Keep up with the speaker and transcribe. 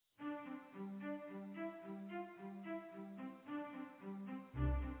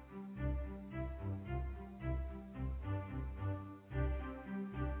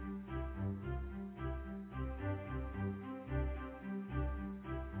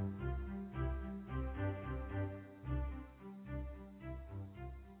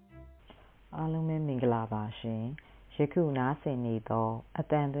အားလုံးပဲမင်္ဂလာပါရှင်။ယခုနားဆင်နေသောအ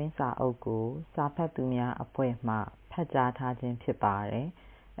သံသွင်းစာအုပ်ကိုစာဖတ်သူများအဖွဲ့မှဖတ်ကြားထားခြင်းဖြစ်ပါတယ်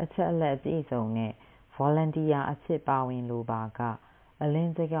။အချက်အလက်အပြည့်အစုံနဲ့ Volunteer အဖြစ်ပါဝင်လိုပါက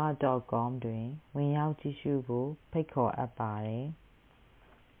alinsaga.com တွင်ဝင်ရောက်ကြည့်ရှုဖို့ဖိတ်ခေါ်အပ်ပါတယ်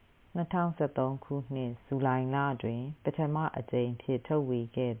။2013ခုနှစ်ဇူလိုင်လတွင်ပထမအကြိမ်ဖြင့်ထုတ်ဝေ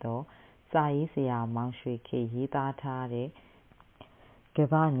ခဲ့သောစာရေးဆရာမောင်ရွှေခေတ်ရေးသားထားတဲ့က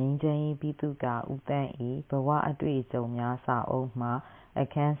မ္ဘာ့ငြိမ်းချမ်းရေးဗိသုကာဦးသန့်၏ဘဝအတွေ့အကြုံများစာအုပ်မှအ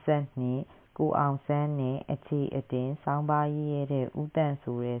ခန်းဆက်နှင့်ကိုအောင်ဆန်းနှင့်အခြေအတင်ဆောင်းပါးရေးရဲတဲ့ဦးသန့်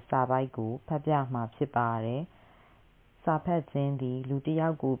ဆိုတဲ့စာပိုဒ်ကိုဖတ်ပြမှာဖြစ်ပါတယ်။စာဖတ်ခြင်းသည်လူတစ်ယော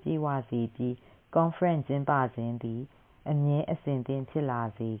က်ကိုပြည့်ဝစေပြီးကွန်ဖရင့်ကျင်းပခြင်းသည်အမြဲအဆင်သင့်ဖြစ်လာ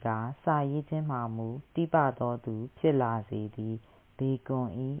စေကာစာရေးခြင်းမှာမူတိပသောသူဖြစ်လာစေသည်ဘေကွန်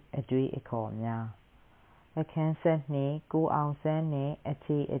၏အတွေးအခေါ်များအခန်းဆက်နှင့်ကိုအောင်ဆန်းနှင့်အ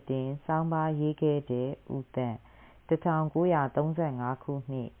ခြေအတင်ဆောင်းပါးရေးခဲ့တဲ့ဦးသန့်1935ခု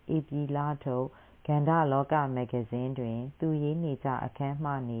နှစ်ဧပြီလထုတ်ကန္ဓလောကမဂ္ဂဇင်းတွင်သူရေးနေကျအခန်း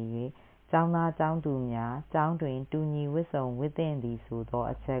မှနေ၍ကျောင်းသားကျောင်းသူများကျောင်းတွင်တူညီဝတ်စုံဝတ်သင့်သည်ဆိုသော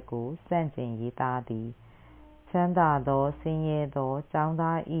အချက်ကိုဆန့်ကျင်ရေးသားသည်ချမ်းသာသောဆင်းရဲသောကျောင်း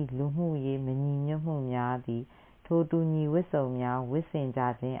သား၏လူမှုရေးမညီညွတ်မှုများသည်ထိုတူညီဝတ်စုံများဝတ်ဆင်ကြ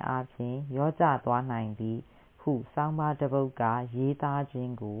ခြင်းအားဖြင့်လျော့ကျသွားနိုင်သည်ဟုဆောင်းပါးတစ်ပုဒ်ကရေးသားခြ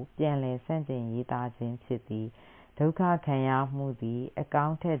င်းကိုပြန်လည်ဆန့်ကျင်ရေးသားခြင်းဖြစ်သည်ဒုက္ခခံရမှုသည်အကော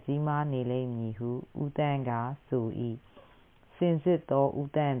င်းထက်ကြီးမားနေလိမ့်မည်ဟုဦးသန့်ကဆို၏စင်စစ်သော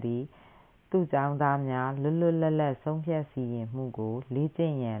ဦးသန့်သည်သူကျောင်းသားများလွတ်လွတ်လပ်လပ်ဆုံးဖြတ်စီရင်မှုကိုလေ့ကျ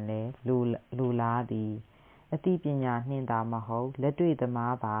င့်ရန်လည်းလိုလားသည်အသိပညာနှင့်သာမဟုတ်လက်တွေ့သ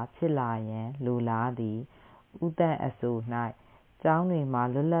မားပါဖြစ်လာရန်လိုလားသည်ဦးသန့်အဆို၌ကျောင်းတွေမှာ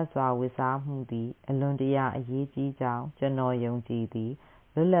လွတ်လပ်စွာဝတ်စားမှုသည်အလွန်တရာအရေးကြီးကြောင်းကျွန်တော်ယုံကြည်သည်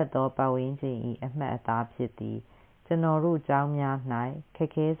လွတ်လပ်သောပတ်ဝန်းကျင်၏အမှတ်အသားဖြစ်သည်ကျွန်တော်တို့ကျောင်းများ၌ခ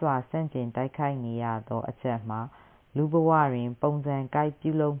က်ခဲစွာဆန့်ကျင်တိုက်ခိုက်နေရသောအချက်မှာလူဘဝတွင်ပုံစံကိုက်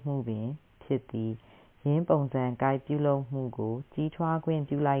ပြုလုပ်မှုပင်ဖြစ်သည်ယင်းပုံစံကိုက်ပြုလုပ်မှုကိုကြီးထွားခွင့်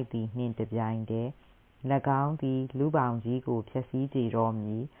ပြုလိုက်သည်နှင့်တပြိုင်တည်း၎င်းသည်လူ့ဘောင်ကြီးကိုဖျက်ဆီးစေတော့မ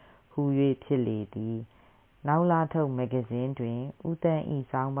ည်ဟူ၍ဖြစ်လေသည်နောက်လထုတ်မဂ္ဂဇင်းတွင်ဦးသန့်၏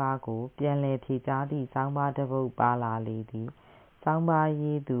ဆောင်းပါးကိုပြန်လည်ဖြေကြားသည့်ဆောင်းပါးတစ်ပုဒ်ပါလာလေသည်ဆောင်းပါး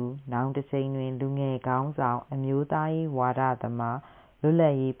ရေးသူနောင်တစ်ချိန်တွင်လူငယ်ခေါင်းဆောင်အမျိုးသားရေးဝါဒသမားလွတ်လ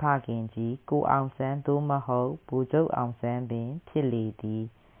ပ်ရေးဖခင်ကြီးကိုအောင်ဆန်းသို့မဟုတ်ဗိုလ်ချုပ်အောင်ဆန်းပင်ဖြစ်လေသည်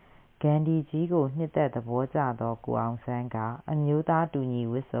ဂန္ဓီကြီးကိုနှစ်သက်သဘောကျသောကိုအောင်ဆန်းကအမျိုးသားတူညီ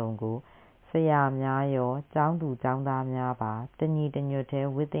ဝတ်စုံကိုဆရာများရောကျောင်းသူကျောင်းသားများပါတညီတညွတ်တည်း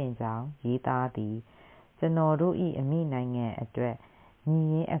ဝတ်သင့်ကြောင်းရေးသားသည်ကျွန်တော်တို့၏အမိနိုင်ငံအတွက်ညီ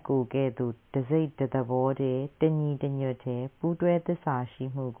ရင်းအကိုကဲ့သို့တစိတ်တသဘောတည်းတညီတညွတ်တည်းပူးတွဲသစ္စာရှိ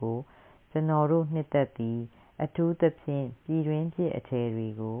မှုကိုကျွန်တော်တို့နှစ်သက်သည်အထူးသဖြင့်ပြည်တွင်းဖြစ်အထည်တွေ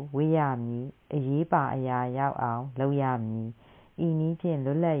ကိုဝတ်ရမည်အရေးပါအရာရောက်အောင်လုပ်ရမည်ဤနည်းဖြင့်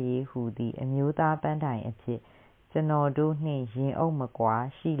လွတ်လပ်ရေးဟူသည့်အမျိုးသားပန်းတိုင်အဖြစ်ကျွန်တော်တို့နှင့်ရင်အုပ်မကွာ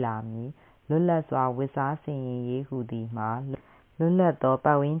ရှိလာမည်လွတ်လပ်စွာဝတ်စားဆင်ယင်ရေးဟူသည်မှာလွတ်လပ်သောပ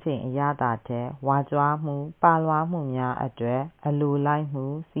တ်ဝန်းကျင်အရသာထက်ဝါကြွားမှုပါလွှားမှုများအတွက်အလိုလိုက်မှု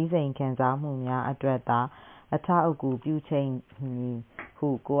စည်းစိမ်ခံစားမှုများအတွက်သာအထောက်အကူပြုချိန်မည်ဟု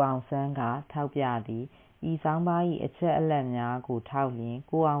ကိုအောင်ဆန်းကထောက်ပြသည်ဤဆောင်းပါး၏အချက်အလက်များကိုထောက်လျှင်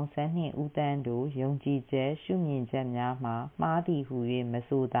ကိုအောင်ဆန်းနှင့်ဦးသန့်တို့ယုံကြည်ချက်ရှုမြင်ချက်များမှာမှားသည်ဟူ၍မ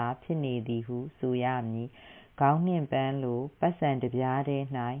ဆိုသာဖြစ်နေသည်ဟုဆိုရမည်ခေါင်းနှင့်ပန်းလိုပိုက်ဆံတစ်ပြားတည်း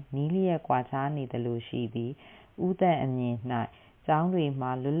၌နီးလျက်ကွာခြားနေသလိုရှိသည်ဦးသန့်အမြင်၌ကျောင်းတွေ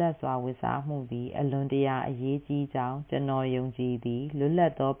မှာလွတ်လပ်စွာဝတ်စားမှုသည်အလွန်တရာအရေးကြီးကြောင်းကျွန်တော်ယုံကြည်သည်လွတ်လ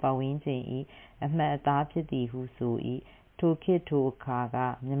ပ်သောပတ်ဝန်းကျင်၏အမှတ်အသားဖြစ်သည်ဟုဆို၏ထိုခေတ်ထိုအခါက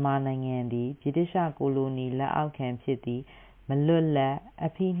မြန်မာနိုင်ငံသည်ဗြိတိသျှကိုလိုနီလက်အောက်ခံဖြစ်သည်မလွတ်လပ်အ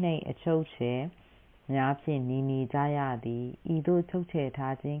ဖိနှိပ်အချုပ်ချယ်များဖြင့်နေကြရသည်ဤသို့ချုပ်ချယ်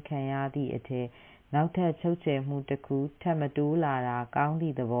ထားခြင်းခံရသည့်အထဲနောက်ထပ်ချုပ်ချယ်မှုတစ်ခုထပ်မတိုးလာတာကောင်းသ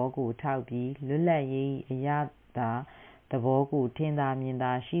ည့်သဘောကိုထောက်ပြီးလွတ်လပ်ရေးအရသာသဘောကိုထင်သာမြင်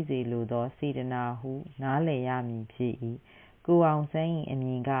သာရှိစေလိုသောစေတနာဟုနားလည်ရမည်ဖြစ်၏ကိုအောင်ဆန်း၏အမြ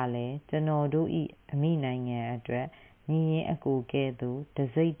င်ကလည်းကျွန်တော်တို့၏အမိနိုင်ငံအတွက်ညီရင်းအကိုကဲ့သို့တ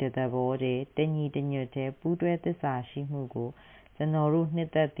စိတ်တသဘောတည်းတညီတညွတ်တည်းပူးတွဲသစ္စာရှိမှုကိုကျွန်တော်တို့နှစ်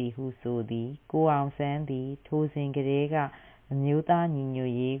သက်သည်ဟုဆိုသည်ကိုအောင်ဆန်းသည်ထိုစဉ်ကတည်းကအမျိုးသားညီညွ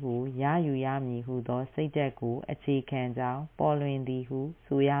တ်ရေးကိုရယူရမည်ဟုသောစိတ်ဓာတ်ကိုအခြေခံကြောင်းပေါ်လွင်သည်ဟု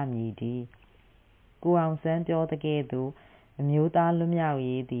ဆိုရမည်တည်းကိုအောင်ဆန်းပြောသကဲ့သို့အမျိုးသားလွတ်မြောက်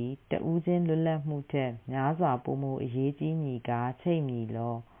ရေးသည်တစ်ဦးချင်းလွတ်လပ်မှုထက်များစွာပိုမိုအရေးကြီးမည်ကားချိတ်မည်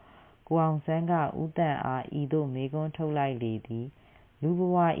လောကိုအောင်ဆန်းကဦးသန့်အားဤသို့မေးခွန်းထုတ်လိုက်လေသည် လူဘ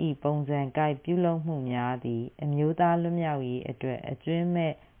ဝ၏ပုံစံကိုက်ပြုလုပ်မှုများသည်အမျိုးသားလွတ်မြောက်ရေးအတွက်အကြွင်း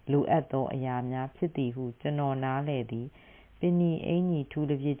မဲ့လိုအပ်သောအရာများဖြစ်သည်ဟုကျွန်တော်နားလည်သည်ပင်နီအင်ကြီးထူ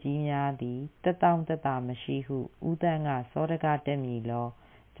တပည့်ကြီးများသည်သက်တောင့်သက်သာမရှိဟုဦးသန့်ကစောဒကတက်မည်လော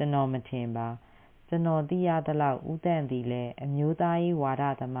ကျွန်တော်မထင်ပါကျွန်တော်သိရသလောက်ဦးသန့်သည်လည်းအမျိုးသားရေးဝါဒ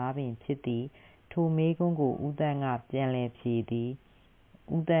သမားပင်ဖြစ်သည်ထိုမေးခွန်းကိုဦးသန့်ကပြန်လည်ဖြေသည်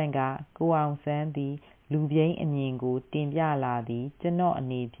ဦးသန့်ကကိုအောင်ဆန်းသည်လူပြိန်းအမြင်ကိုတင်ပြလာသည်ကျွန်တော်အ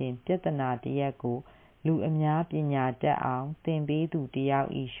နေဖြင့်ပြဿနာတစ်ရပ်ကိုလူအများပညာတတ်အောင်သင်ပေးသူတစ်ယောက်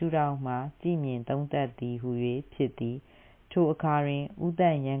၏ရှုထောင့်မှကြည့်မြင်သုံးသပ်သည်ဟူ၍ဖြစ်သည်ထိုအခါတွင်ဦးသ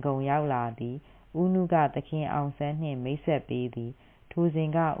န့်ရန်ကုန်ရောက်လာသည်ဦးနုကသခင်အောင်ဆန်းနှင့်မိတ်ဆက်ပေးသည်ထိုစဉ်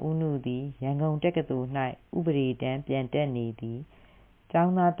ကဦးနုသည်ရန်ကုန်တက္ကသိုလ်၌ဥပဒေတန်းပြန်တက်နေသည်ကျော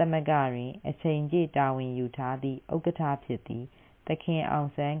င်းသားသမဂ္ဂတွင်အချိန်ပြည့်တာဝန်ယူထားသည့်ဥက္ကဋ္ဌဖြစ်သည်သခင်အောင်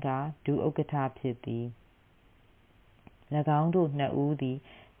ဆန်းကဒုဥက္ကဋ္ဌဖြစ်သည်၎င်းတို့နှစ်ဦးသည်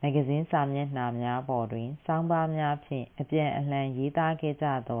မဂ္ဂဇင်းစာမျက်နှာများပေါ်တွင်ဆောင်းပါးများဖြင့်အပြန်အလှန်ရေးသားခဲ့ကြ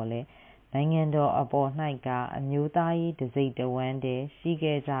သော်လည်းနိုင်ငံတော်အပေါ်၌ကအမျိုးသားရေးတစိတ်တဝမ်းတည်းရှိ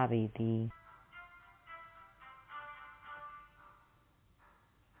ခဲ့ကြပေသည်